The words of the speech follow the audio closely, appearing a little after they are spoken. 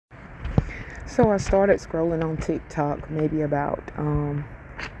So I started scrolling on TikTok maybe about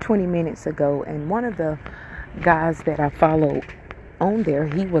 20 minutes ago, and one of the guys that I followed on there,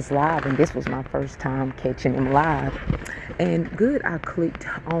 he was live, and this was my first time catching him live. And good, I clicked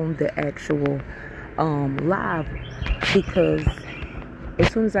on the actual live, because as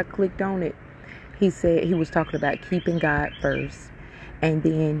soon as I clicked on it, he said he was talking about keeping God first, and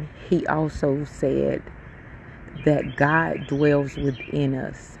then he also said that God dwells within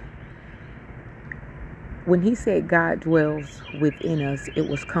us. When he said God dwells within us, it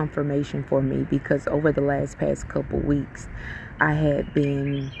was confirmation for me, because over the past couple weeks, I had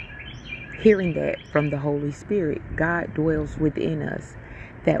been hearing that from the Holy Spirit. God dwells within us,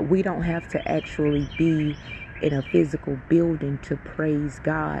 that we don't have to actually be in a physical building to praise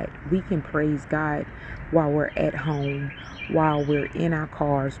God. We can praise God while we're at home, while we're in our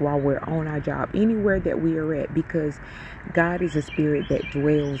cars, while we're on our job, anywhere that we are at, because God is a spirit that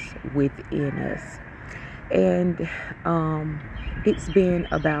dwells within us. And it's been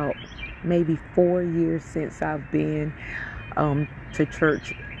about maybe 4 years since I've been to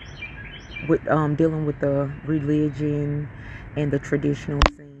church with dealing with the religion and the traditional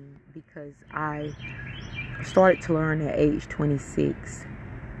scene, because I started to learn at age 26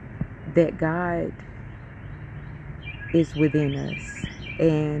 that God is within us.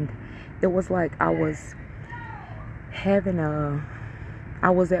 And it was like I was at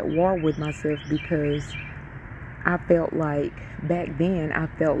war with myself, because I felt like back then,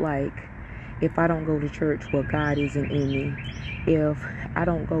 if I don't go to church, well, God isn't in me. If I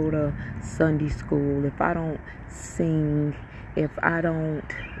don't go to Sunday school, if I don't sing, if I don't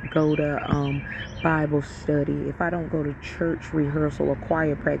go to Bible study, if I don't go to church rehearsal or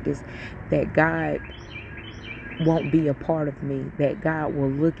choir practice, that God won't be a part of me, that God will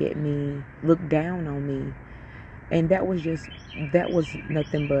look down on me. And that was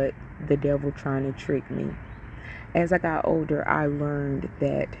nothing but the devil trying to trick me. As I got older, I learned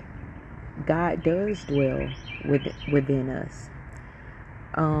that God does dwell within us.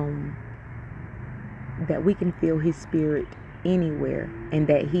 That we can feel His Spirit anywhere, and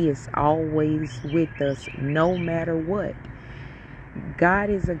that He is always with us no matter what. God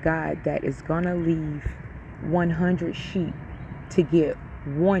is a God that is going to leave 100 sheep to get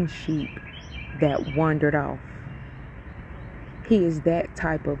one sheep that wandered off. He is that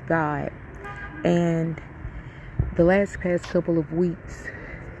type of God. And the past couple of weeks,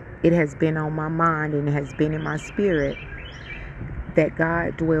 it has been on my mind and it has been in my spirit that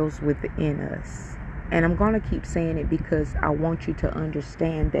God dwells within us. And I'm going to keep saying it, because I want you to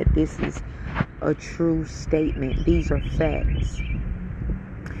understand that this is a true statement. These are facts.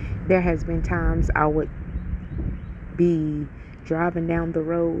 There has been times I would be driving down the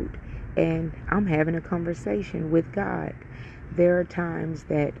road and I'm having a conversation with God. There are times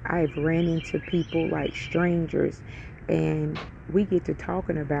that I've ran into people like strangers, and we get to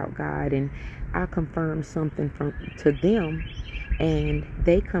talking about God, and I confirm something to them, and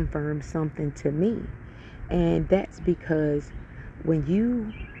they confirm something to me. And that's because when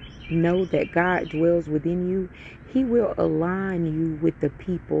you know that God dwells within you, He will align you with the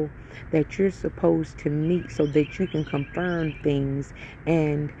people that you're supposed to meet, so that you can confirm things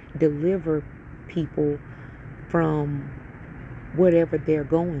and deliver people from whatever they're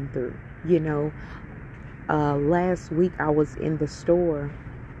going through. Last week I was in the store.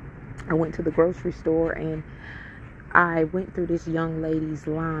 I went to the grocery store, and I went through this young lady's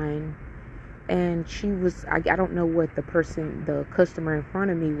line, and she was, I don't know what the customer in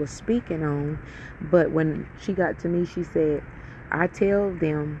front of me was speaking on, but when she got to me, she said, I tell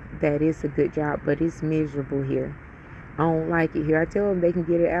them that it's a good job, but it's miserable here. I don't like it here. I tell them they can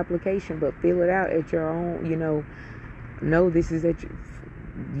get an application, but fill it out at your own, no, this is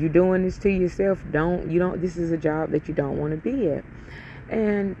you're doing this to yourself. This is a job that you don't want to be at.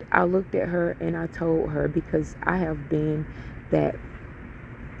 And I looked at her and I told her, because I have been that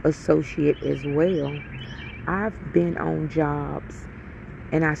associate as well. I've been on jobs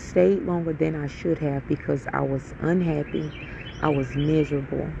and I stayed longer than I should have, because I was unhappy. I was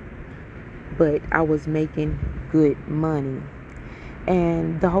miserable, but I was making good money.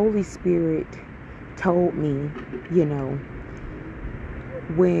 And the Holy Spirit told me,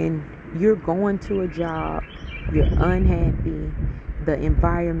 when you're going to a job, you're unhappy, the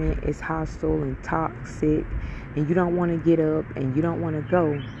environment is hostile and toxic, and you don't want to get up and you don't want to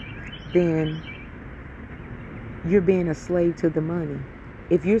go, then you're being a slave to the money.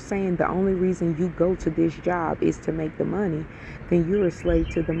 If you're saying the only reason you go to this job is to make the money, then you're a slave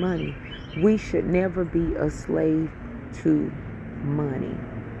to the money. We should never be a slave to money.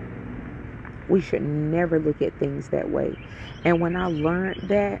 We should never look at things that way. And when I learned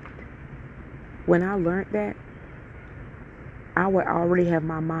that, When I learned that, I would already have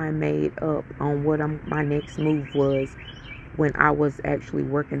my mind made up on what my next move was when I was actually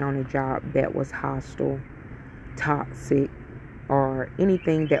working on a job that was hostile, toxic, or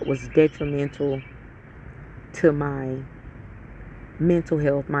anything that was detrimental to my mental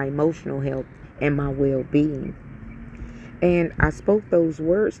health, my emotional health, and my well-being. And I spoke those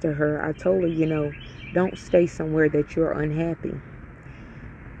words to her. I told her, don't stay somewhere that you're unhappy,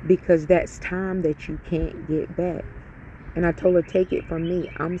 because that's time that you can't get back. And I told her, take it from me.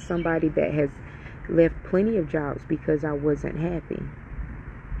 I'm somebody that has left plenty of jobs because I wasn't happy.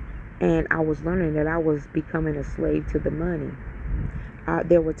 And I was learning that I was becoming a slave to the money.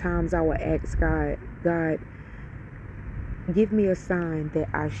 There were times I would ask God, give me a sign that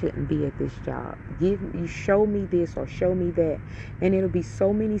I shouldn't be at this job. Show me this or show me that. And it'll be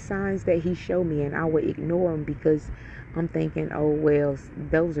so many signs that he showed me, and I would ignore them because I'm thinking, oh, well,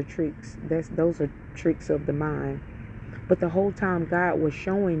 those are tricks. Those are tricks of the mind. But the whole time God was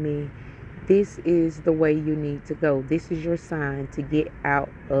showing me, this is the way you need to go. This is your sign to get out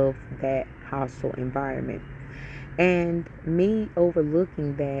of that hostile environment. And me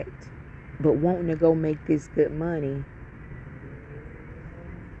overlooking that, but wanting to go make this good money,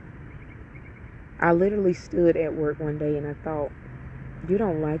 I literally stood at work one day and I thought, you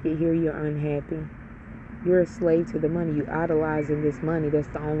don't like it here, you're unhappy. You're a slave to the money. You idolizing this money. That's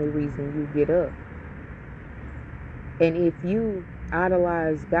the only reason you get up. And if you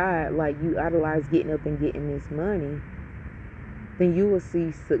idolize God like you idolize getting up and getting this money, then you will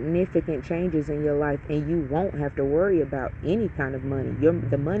see significant changes in your life, and you won't have to worry about any kind of money.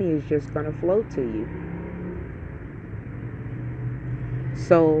 The money is just going to flow to you.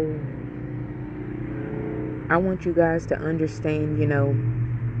 So I want you guys to understand,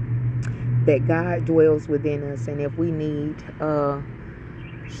 that God dwells within us. And if we need a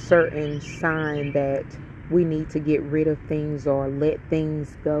certain sign that we need to get rid of things or let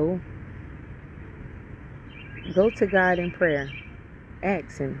things go to God in prayer.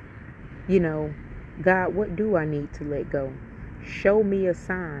 Ask him, God, what do I need to let go? Show me a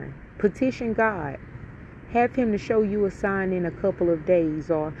sign. Petition God. Have him to show you a sign in a couple of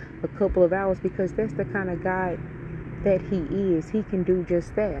days or a couple of hours, because that's the kind of God that he is. He can do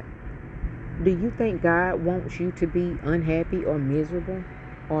just that. Do you think God wants you to be unhappy or miserable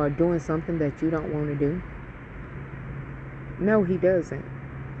or doing something that you don't want to do? No, he doesn't.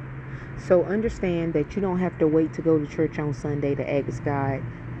 So understand that you don't have to wait to go to church on Sunday to ask God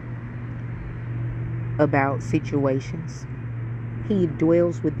about situations. He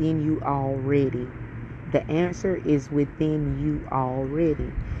dwells within you already. The answer is within you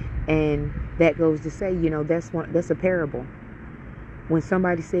already. And that goes to say, that's a parable. When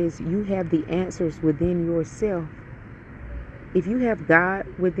somebody says you have the answers within yourself, if you have God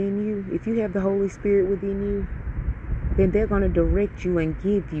within you, if you have the Holy Spirit within you, then they're going to direct you and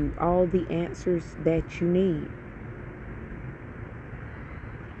give you all the answers that you need.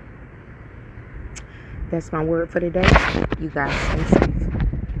 That's my word for today. You guys stay safe.